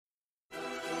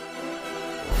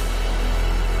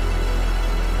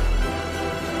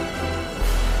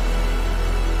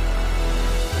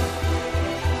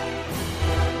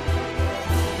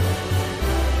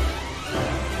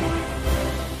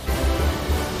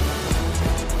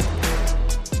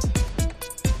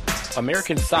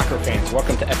American soccer fans,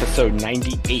 welcome to episode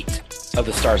 98 of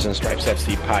the Stars and Stripes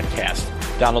FC podcast.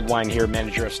 Donald Wine here,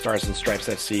 manager of Stars and Stripes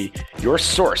FC, your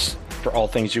source for all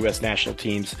things U.S. national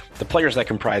teams, the players that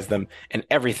comprise them, and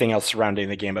everything else surrounding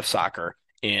the game of soccer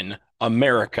in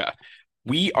America.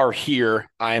 We are here.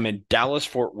 I am in Dallas,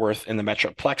 Fort Worth in the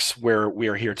Metroplex, where we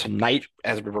are here tonight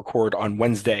as we record on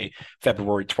Wednesday,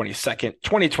 February 22nd,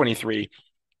 2023.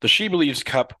 The She Believes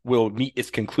Cup will meet its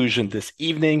conclusion this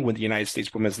evening when the United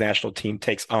States women's national team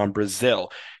takes on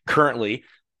Brazil. Currently,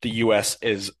 the U.S.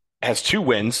 has 2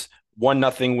 wins,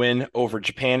 1-0 win over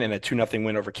Japan and a 2-0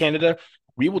 win over Canada.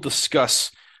 We will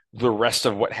discuss the rest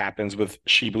of what happens with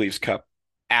She Believes Cup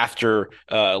after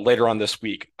later on this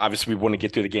week. Obviously, we want to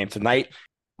get through the game tonight.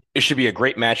 It should be a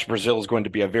great match. Brazil is going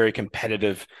to be a very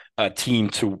competitive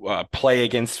team to play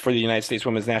against for the United States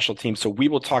women's national team. So we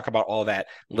will talk about all that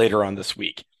later on this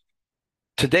week.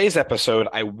 Today's episode,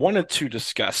 I wanted to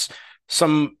discuss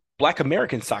some Black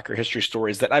American soccer history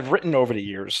stories that I've written over the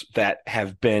years that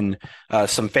have been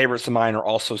some favorites of mine, or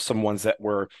also some ones that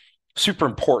were super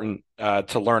important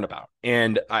to learn about.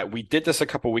 And we did this a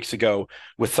couple weeks ago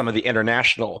with some of the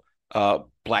international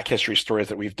Black history stories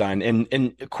that we've done. And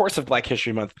in the course of Black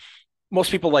History Month, most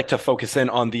people like to focus in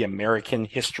on the American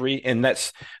history, and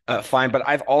that's fine. But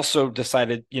I've also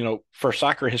decided, for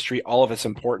soccer history, all of it's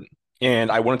important.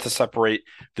 And I wanted to separate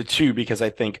the two because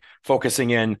I think focusing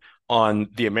in on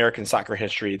the American soccer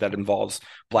history that involves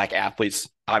Black athletes.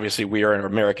 Obviously, we are an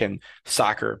American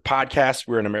soccer podcast.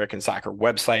 We're an American soccer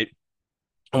website.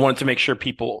 I wanted to make sure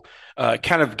people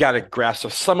kind of got a grasp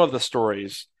of some of the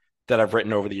stories that I've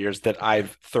written over the years that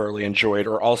I've thoroughly enjoyed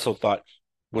or also thought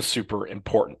was super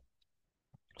important.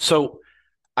 So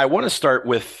I want to start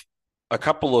with a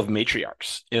couple of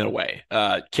matriarchs in a way,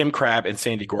 Kim Crabb and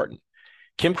Sandy Gordon.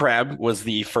 Kim Crabb was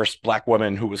the first Black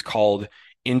woman who was called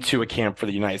into a camp for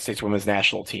the United States women's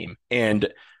national team,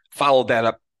 and followed that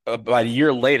up about a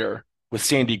year later with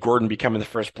Sandy Gordon becoming the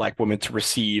first Black woman to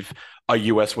receive a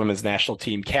U.S. women's national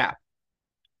team cap.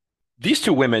 These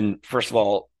 2 women, first of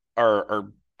all, are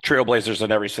trailblazers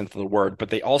in every sense of the word, but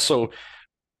they also,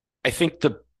 I think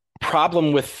the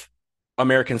problem with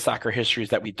American soccer history is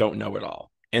that we don't know it all,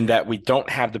 and that we don't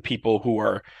have the people who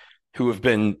have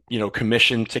been,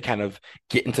 commissioned to kind of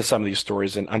get into some of these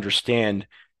stories and understand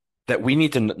that we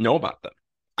need to know about them.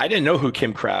 I didn't know who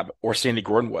Kim Crabb or Sandy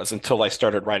Gordon was until I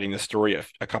started writing this story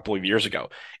a couple of years ago.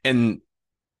 And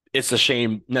it's a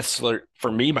shame necessarily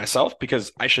for me, myself,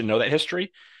 because I should know that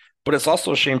history, but it's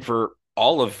also a shame for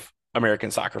all of American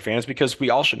soccer fans because we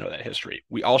all should know that history.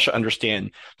 We all should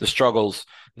understand the struggles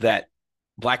that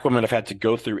Black women have had to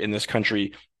go through in this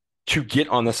country to get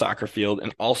on the soccer field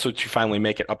and also to finally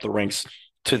make it up the ranks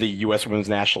to the U.S. women's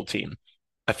national team.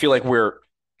 I feel like we're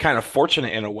kind of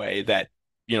fortunate in a way that,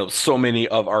 so many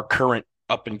of our current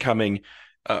up and coming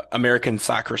American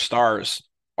soccer stars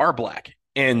are Black,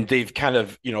 and they've kind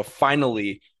of,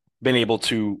 finally been able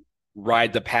to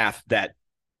ride the path that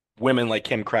women like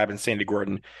Kim Crabb and Sandy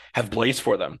Gordon have blazed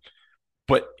for them.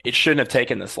 But it shouldn't have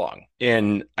taken this long.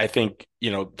 And I think,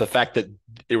 the fact that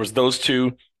it was those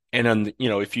 2. And then,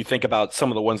 if you think about some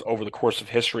of the ones over the course of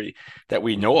history that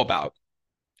we know about,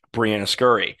 Brianna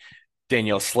Scurry,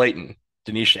 Danielle Slayton,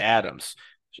 Denisha Adams,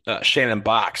 Shannon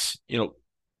Box,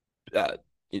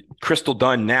 Crystal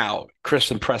Dunn now,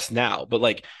 Kristen Press now.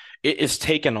 But it has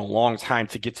taken a long time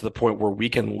to get to the point where we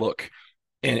can look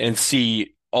and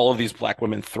see all of these Black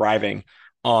women thriving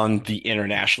on the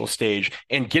international stage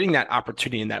and getting that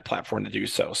opportunity and that platform to do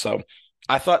so. So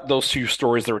I thought those 2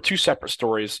 stories, there were 2 separate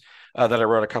stories that I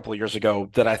wrote a couple of years ago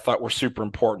that I thought were super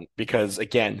important because,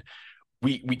 again,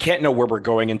 we can't know where we're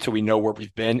going until we know where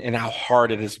we've been and how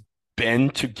hard it has been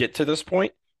to get to this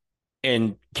point.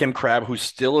 And Kim Crabb, who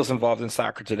still is involved in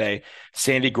soccer today,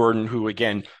 Sandy Gordon, who,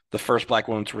 again, the first Black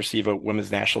woman to receive a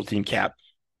women's national team cap,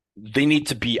 they need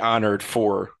to be honored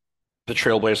for the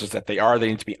trailblazers that they are. They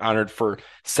need to be honored for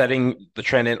setting the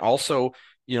trend and also,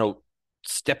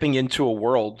 stepping into a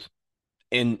world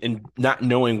and not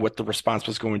knowing what the response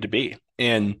was going to be.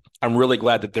 And I'm really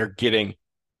glad that they're getting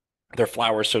their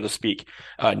flowers, so to speak,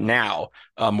 now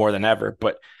more than ever.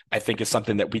 But I think it's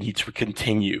something that we need to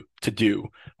continue to do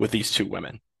with these 2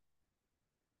 women.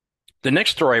 The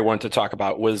next story I wanted to talk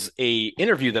about was a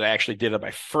interview that I actually did in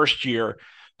my first year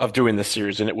of doing this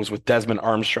series, and it was with Desmond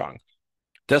Armstrong.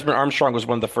 Desmond Armstrong was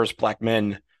one of the first Black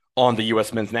men on the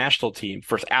U.S. men's national team,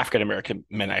 first African-American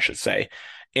men, I should say.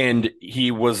 And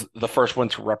he was the first one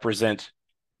to represent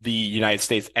the United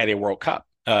States at a World Cup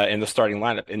in the starting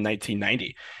lineup in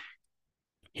 1990.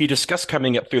 He discussed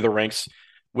coming up through the ranks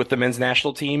with the men's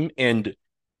national team and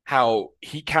how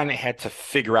he kind of had to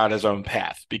figure out his own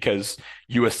path because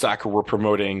U.S. Soccer were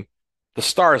promoting the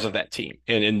stars of that team.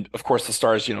 And of course, the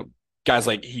stars, guys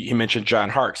like he mentioned John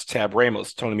Harkes, Tab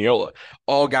Ramos, Tony Meola,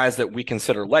 all guys that we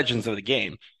consider legends of the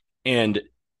game. And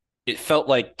it felt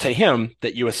like to him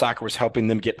that U.S. Soccer was helping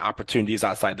them get opportunities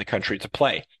outside the country to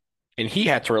play. And he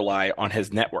had to rely on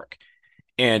his network.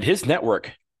 And his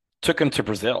network took him to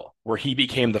Brazil, where he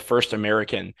became the first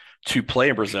American to play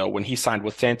in Brazil when he signed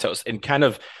with Santos. And kind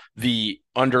of the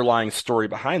underlying story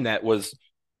behind that was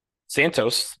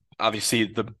Santos, obviously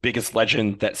the biggest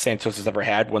legend that Santos has ever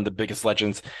had, one of the biggest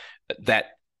legends that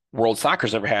world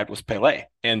soccer's ever had was Pelé.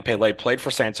 And Pelé played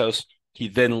for Santos. He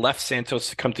then left Santos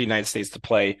to come to the United States to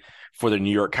play for the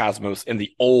New York Cosmos in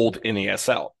the old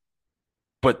NASL.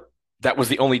 But that was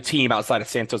the only team outside of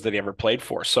Santos that he ever played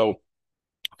for. So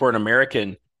for an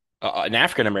American, an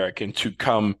African American to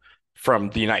come from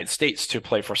the United States to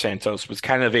play for Santos was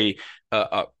kind of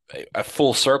a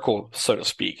full circle, so to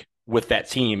speak, with that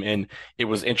team. And it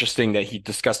was interesting that he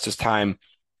discussed his time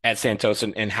at Santos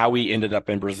and how he ended up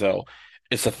in Brazil.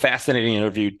 It's a fascinating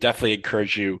interview. Definitely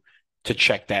encourage you to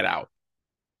check that out.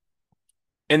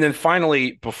 And then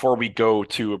finally, before we go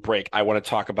to a break, I want to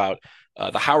talk about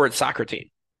the Howard soccer team,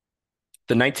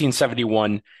 the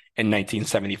 1971 and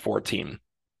 1974 team.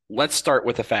 Let's start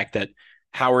with the fact that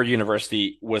Howard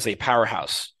University was a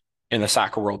powerhouse in the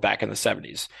soccer world back in the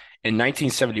 70s. In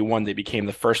 1971, they became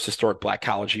the first historic Black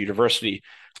college university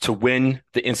to win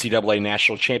the NCAA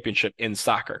national championship in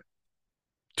soccer,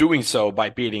 doing so by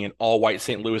beating an all-white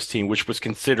St. Louis team, which was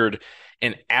considered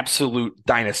an absolute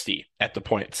dynasty at the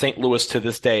point. St. Louis, to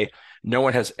this day, no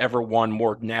one has ever won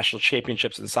more national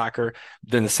championships in soccer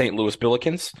than the St. Louis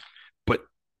Billikens. But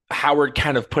Howard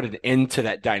kind of put an end to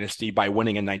that dynasty by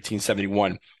winning in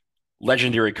 1971.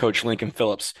 Legendary coach Lincoln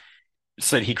Phillips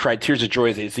said he cried tears of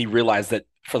joy as he realized that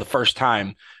for the first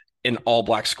time, an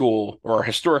all-black school or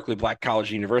historically Black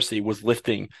college university was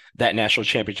lifting that national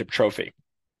championship trophy.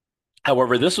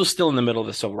 However, this was still in the middle of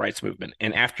the civil rights movement.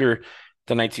 And after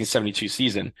the 1972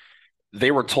 season, they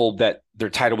were told that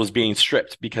their title was being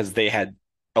stripped because they had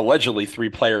allegedly 3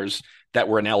 players that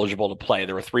were ineligible to play.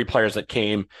 There were 3 players that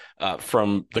came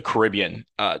from the Caribbean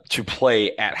to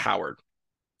play at Howard.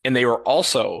 And they were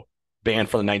also banned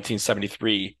from the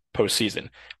 1973 postseason.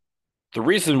 The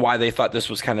reason why they thought this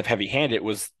was kind of heavy-handed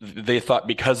was they thought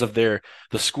because of the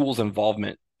school's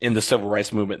involvement in the civil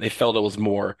rights movement, they felt it was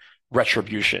more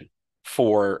retribution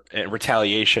for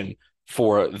retaliation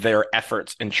for their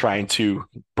efforts in trying to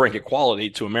bring equality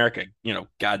to America.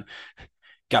 God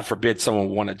forbid someone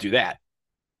would want to do that.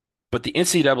 But the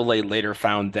NCAA later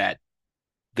found that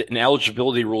the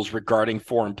ineligibility rules regarding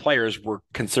foreign players were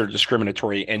considered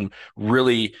discriminatory and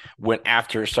really went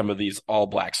after some of these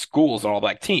all-black schools and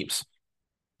all-black teams.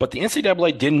 But the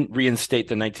NCAA didn't reinstate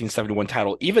the 1971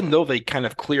 title, even though they kind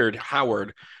of cleared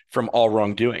Howard from all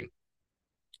wrongdoing.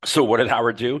 So what did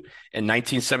Howard do? In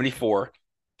 1974,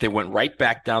 they went right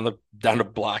back down the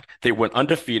block. They went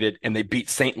undefeated, and they beat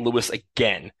St. Louis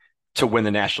again to win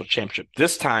the national championship.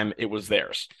 This time, it was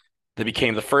theirs. They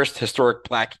became the first historic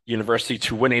Black university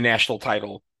to win a national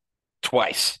title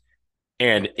twice.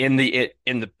 And in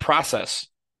the process,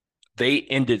 they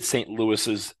ended St.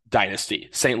 Louis's dynasty.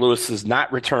 St. Louis has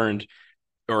not returned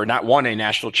or not won a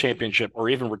national championship or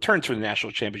even returned to a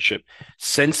national championship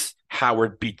since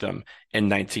Howard beat them in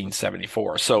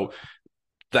 1974. So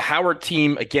the Howard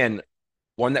team, again,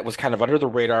 one that was kind of under the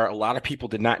radar. A lot of people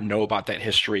did not know about that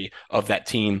history of that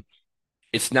team.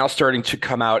 It's now starting to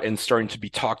come out and starting to be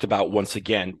talked about once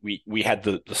again. We had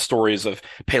the stories of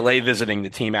Pelé visiting the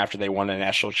team after they won a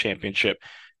national championship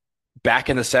back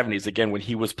in the 70s, again, when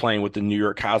he was playing with the New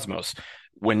York Cosmos.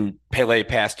 When Pelé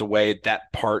passed away,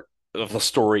 that part of the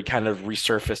story kind of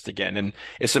resurfaced again. And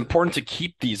it's important to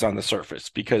keep these on the surface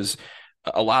because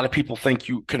a lot of people think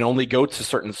you can only go to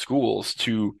certain schools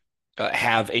to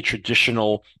have a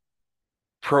traditional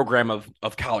program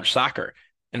of college soccer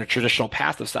and a traditional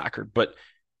path of soccer, but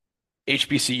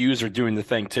HBCUs are doing the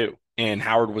thing too. And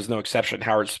Howard was no exception.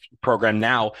 Howard's program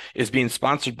now is being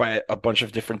sponsored by a bunch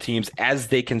of different teams as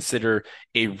they consider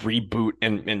a reboot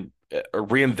and a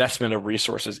reinvestment of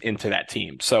resources into that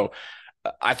team. So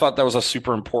I thought that was a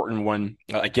super important one.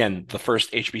 Again, the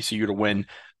first HBCU to win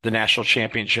the national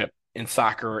championship in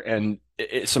soccer. And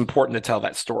it's important to tell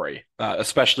that story,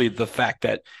 especially the fact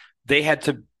that they had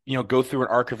to, go through an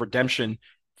arc of redemption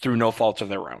through no fault of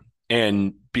their own.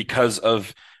 And because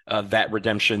of that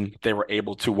redemption, they were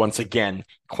able to once again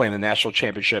claim the national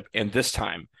championship. And this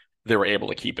time they were able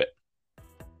to keep it.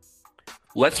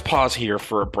 Let's pause here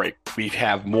for a break. We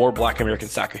have more Black American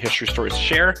soccer history stories to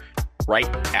share right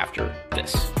after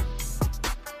this.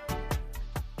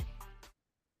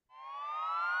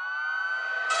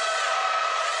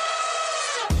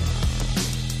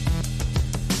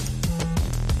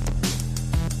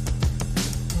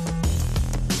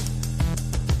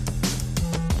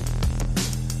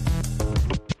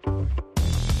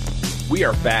 We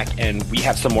are back, and we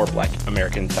have some more Black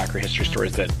American soccer history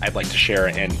stories that I'd like to share,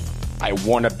 and I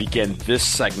want to begin this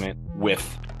segment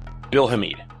with Bill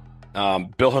Hamid.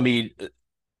 Bill Hamid,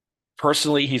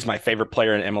 personally, he's my favorite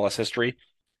player in MLS history.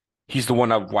 He's the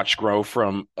one I've watched grow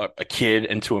from a kid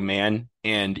into a man,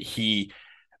 and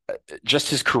just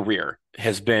his career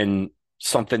has been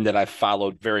something that I've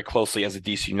followed very closely as a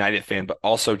DC United fan, but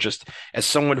also just as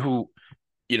someone who,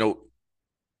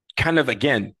 kind of,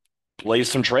 again,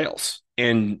 blazed some trails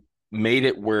and made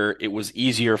it where it was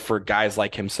easier for guys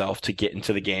like himself to get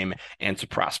into the game and to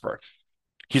prosper.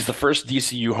 He's the first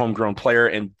DCU homegrown player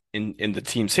in the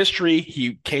team's history.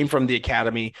 He came from the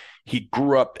academy. He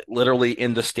grew up literally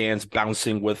in the stands,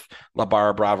 bouncing with La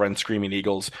Barra Brava and Screaming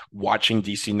Eagles, watching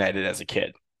DC United as a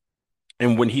kid.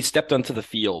 And when he stepped onto the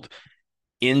field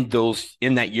in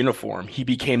that uniform, he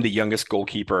became the youngest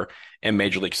goalkeeper in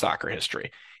Major League Soccer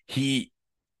history. He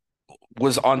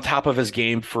was on top of his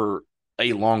game for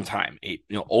a long time,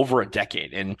 over a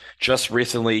decade. And just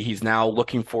recently, he's now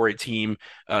looking for a team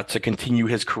to continue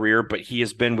his career, but he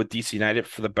has been with DC United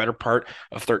for the better part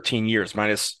of 13 years,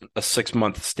 minus a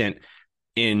 6-month stint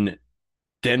in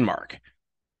Denmark.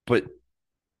 But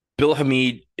Bill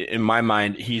Hamid, in my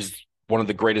mind, he's one of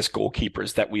the greatest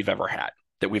goalkeepers that we've ever had,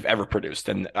 that we've ever produced.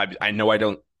 And I know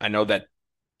that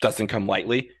doesn't come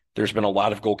lightly. There's been a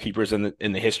lot of goalkeepers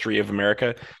in the history of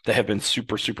America that have been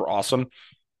super, super awesome,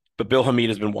 but Bill Hamid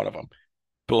has been one of them.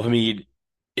 Bill Hamid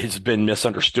has been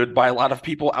misunderstood by a lot of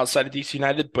people outside of DC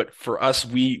United, but for us,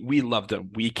 we loved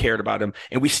him. We cared about him,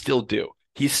 and we still do.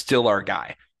 He's still our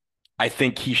guy. I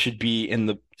think he should be in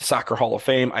the Soccer Hall of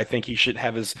Fame. I think he should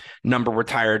have his number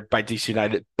retired by DC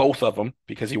United, both of them,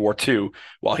 because he wore 2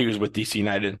 while he was with DC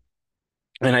United.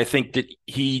 And I think that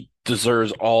he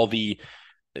deserves all the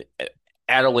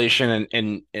adulation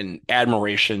and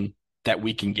admiration that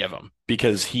we can give him,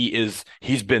 because he's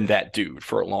been that dude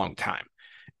for a long time.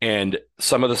 And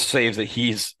some of the saves that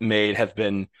he's made have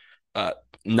been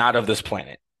not of this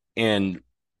planet. And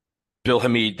Bill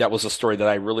Hamid, that was a story that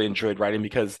I really enjoyed writing,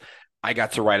 because I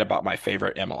got to write about my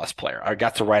favorite MLS player. I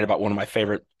got to write about one of my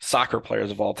favorite soccer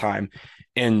players of all time.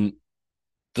 And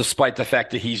despite the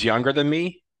fact that he's younger than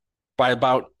me by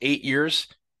about 8 years,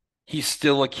 he's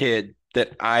still a kid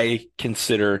that I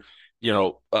consider,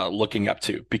 looking up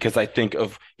to, because I think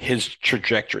of his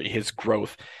trajectory, his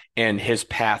growth, and his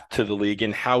path to the league,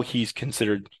 and how he's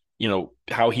considered,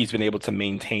 how he's been able to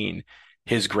maintain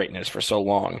his greatness for so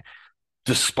long,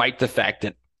 despite the fact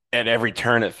that at every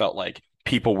turn it felt like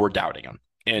people were doubting him.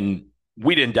 And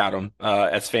we didn't doubt him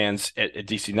as fans at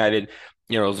DC United.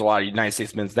 There was a lot of United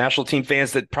States men's national team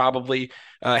fans that probably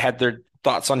had their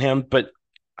thoughts on him, but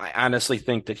I honestly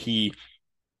think that he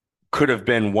could have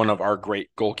been one of our great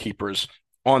goalkeepers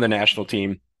on the national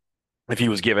team if he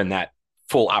was given that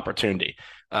full opportunity.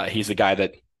 He's a guy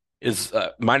that is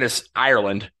minus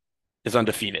Ireland is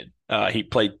undefeated. He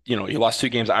played, he lost 2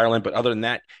 games to Ireland, but other than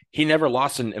that, he never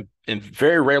lost, and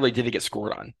very rarely did he get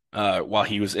scored on while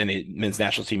he was in a men's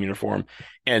national team uniform.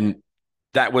 And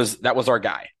that was our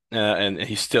guy, and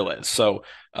he still is. So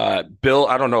Bill,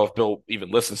 I don't know if Bill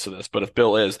even listens to this, but if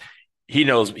Bill is, he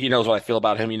knows what I feel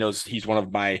about him. He knows he's one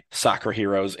of my soccer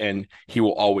heroes, and he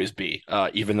will always be.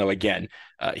 Even though, again,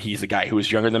 he's a guy who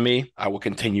is younger than me, I will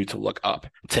continue to look up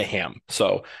to him.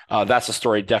 So that's a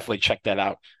story. Definitely check that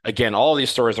out. Again, all of these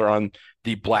stories are on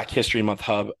the Black History Month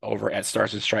hub over at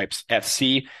Stars and Stripes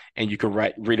FC, and you can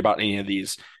read about any of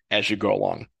these as you go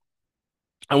along.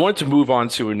 I wanted to move on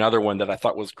to another one that I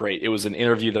thought was great. It was an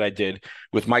interview that I did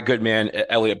with my good man,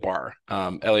 Elliot Barr.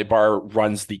 Elliot Barr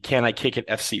runs the Can I Kick It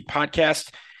FC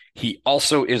podcast. He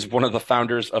also is one of the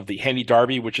founders of the Henny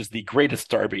Derby, which is the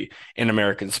greatest derby in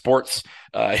American sports.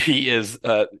 He's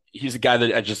a guy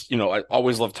that I just, I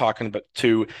always love talking about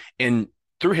too. And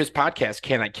through his podcast,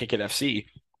 Can I Kick It FC,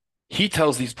 he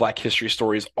tells these Black history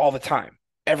stories all the time,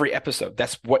 every episode.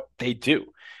 That's what they do.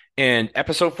 And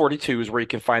episode 42 is where you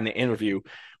can find the interview.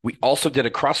 We also did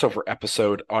a crossover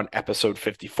episode on episode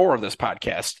 54 of this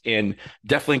podcast, and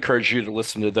definitely encourage you to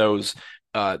listen to those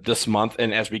this month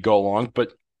and as we go along.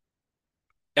 But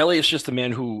Elliot's just a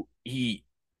man who he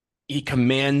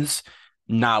commands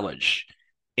knowledge,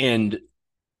 and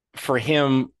for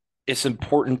him, it's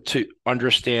important to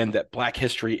understand that Black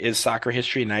history is soccer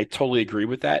history, and I totally agree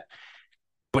with that.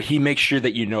 But he makes sure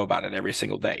that you know about it every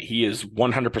single day. He is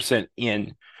 100%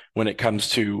 in when it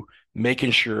comes to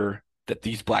making sure that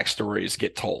these Black stories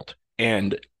get told.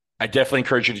 And I definitely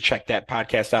encourage you to check that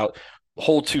podcast out. The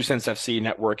whole 2 Cents FC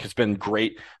network has been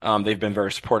great. They've been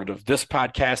very supportive of this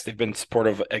podcast. They've been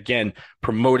supportive, again,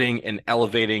 promoting and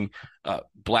elevating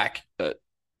Black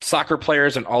soccer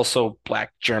players and also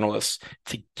Black journalists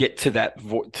to get to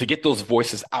to get those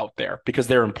voices out there because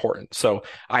they're important. So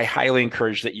I highly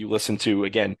encourage that you listen to,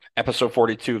 again, episode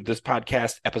 42 of this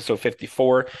podcast, episode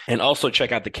 54, and also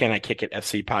check out the Can I Kick It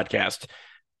FC podcast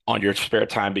on your spare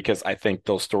time, because I think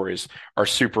those stories are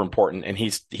super important, and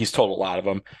he's told a lot of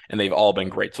them, and they've all been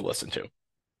great to listen to.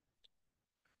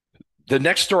 The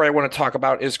next story I want to talk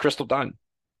about is Crystal Dunn.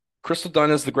 Crystal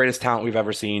Dunn is the greatest talent we've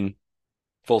ever seen,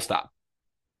 full stop,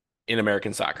 in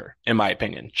American soccer, in my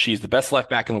opinion. She's the best left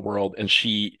back in the world, and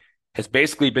she has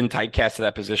basically been typecast to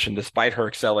that position despite her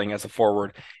excelling as a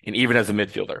forward and even as a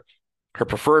midfielder. Her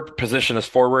preferred position is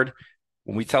forward.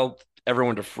 When we tell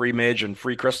everyone to free Midge and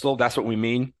free Crystal, that's what we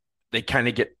mean. They kind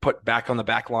of get put back on the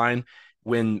back line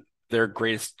when their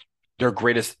greatest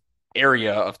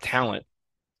area of talent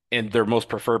and their most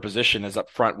preferred position is up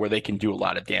front, where they can do a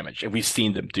lot of damage. And we've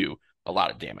seen them do a lot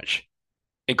of damage.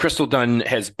 And Crystal Dunn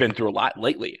has been through a lot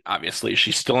lately, obviously.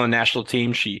 She's still on the national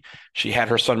team. She had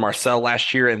her son Marcel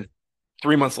last year, and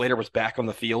 3 months later was back on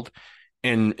the field,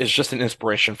 and is just an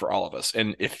inspiration for all of us.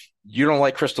 And if you don't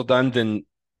like Crystal Dunn, then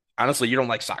honestly, you don't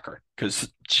like soccer, because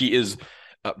she is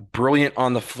brilliant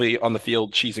on the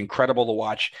field. She's incredible to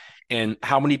watch. And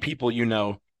how many people you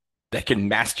know that can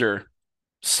master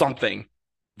something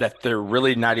that they're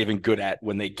really not even good at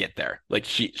when they get there? Like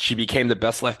she became the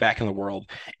best left back in the world,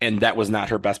 and that was not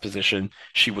her best position.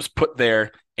 She was put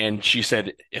there, and she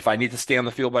said, if I need to stay on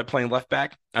the field by playing left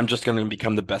back, I'm just going to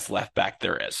become the best left back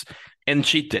there is. And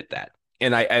she did that.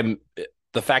 And I'm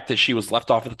the fact that she was left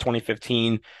off of the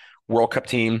 2015 World Cup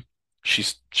team,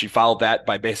 she followed that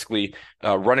by basically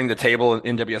running the table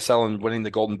in NWSL and winning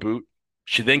the Golden Boot.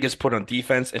 She then gets put on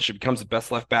defense, and she becomes the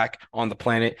best left back on the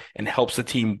planet and helps the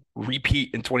team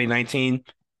repeat in 2019.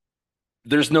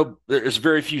 There's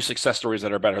very few success stories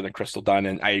that are better than Crystal Dunn,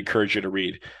 and I encourage you to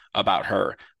read about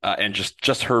her and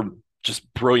just her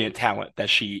brilliant talent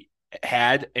that she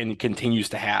had and continues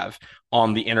to have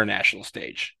on the international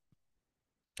stage.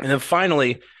 And then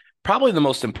finally, probably the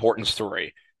most important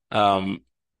story,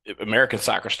 American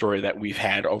soccer story that we've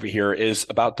had over here, is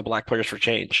about the Black Players for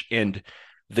Change and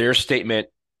their statement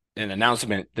and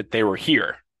announcement that they were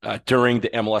here during the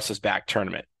MLS is Back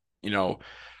tournament. You know,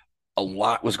 a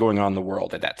lot was going on in the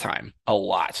world at that time, a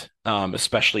lot,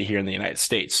 especially here in the United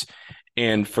States.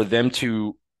 And for them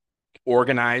to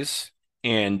organize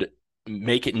and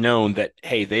make it known that,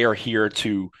 hey, they are here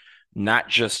to not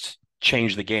just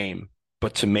change the game,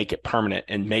 but to make it permanent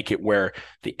and make it where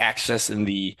the access and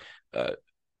the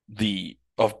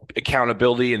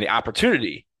accountability and the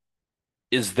opportunity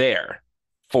is there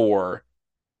for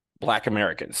Black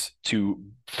Americans to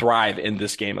thrive in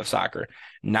this game of soccer,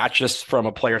 not just from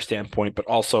a player standpoint, but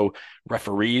also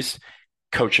referees,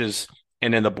 coaches,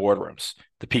 and in the boardrooms,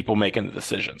 the people making the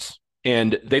decisions.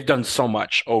 And they've done so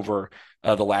much over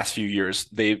the last few years.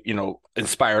 They've,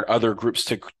 inspired other groups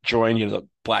to join, the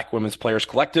Black Women's Players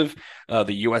Collective.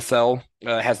 The USL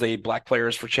has a Black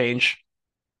Players for Change.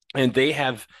 And they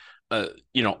have,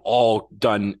 all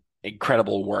done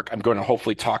incredible work. I'm going to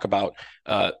hopefully talk about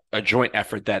a joint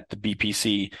effort that the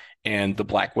BPC and the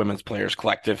Black Women's Players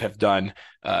Collective have done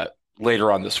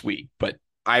later on this week. But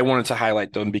I wanted to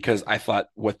highlight them because I thought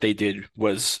what they did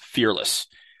was fearless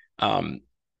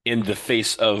in the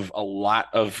face of a lot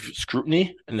of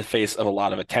scrutiny, in the face of a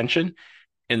lot of attention,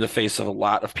 in the face of a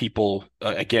lot of people,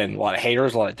 again, a lot of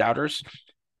haters, a lot of doubters.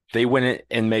 They went in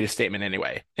and made a statement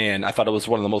anyway. And I thought it was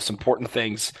one of the most important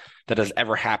things that has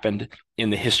ever happened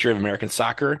in the history of American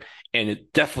soccer. And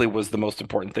it definitely was the most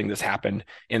important thing that's happened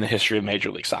in the history of Major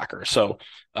League Soccer. So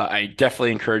I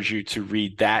definitely encourage you to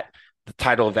read that. The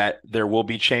title of that, There Will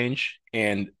Be Change.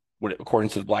 And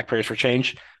according to the Black Players for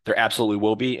Change, there absolutely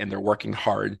will be, and they're working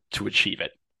hard to achieve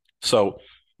it. So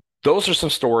those are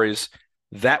some stories.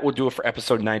 That will do it for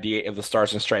episode 98 of the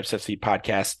Stars and Stripes FC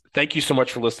podcast. Thank you so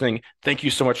much for listening. Thank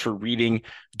you so much for reading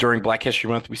during Black History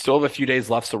Month. We still have a few days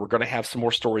left, so we're going to have some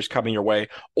more stories coming your way,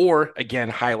 or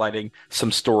again, highlighting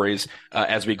some stories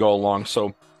as we go along.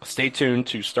 So stay tuned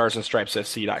to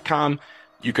starsandstripesfc.com.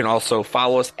 You can also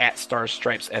follow us at Stars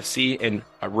Stripes FC. And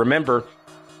remember,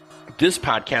 this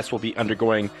podcast will be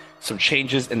undergoing some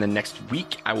changes in the next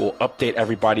week. I will update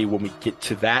everybody when we get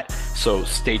to that, so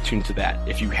stay tuned to that.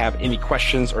 If you have any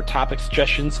questions or topic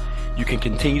suggestions, you can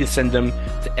continue to send them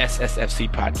to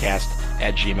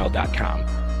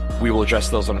ssfcpodcast@gmail.com. We will address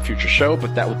those on a future show,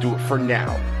 but that will do it for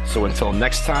now. So until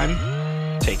next time,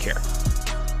 take care.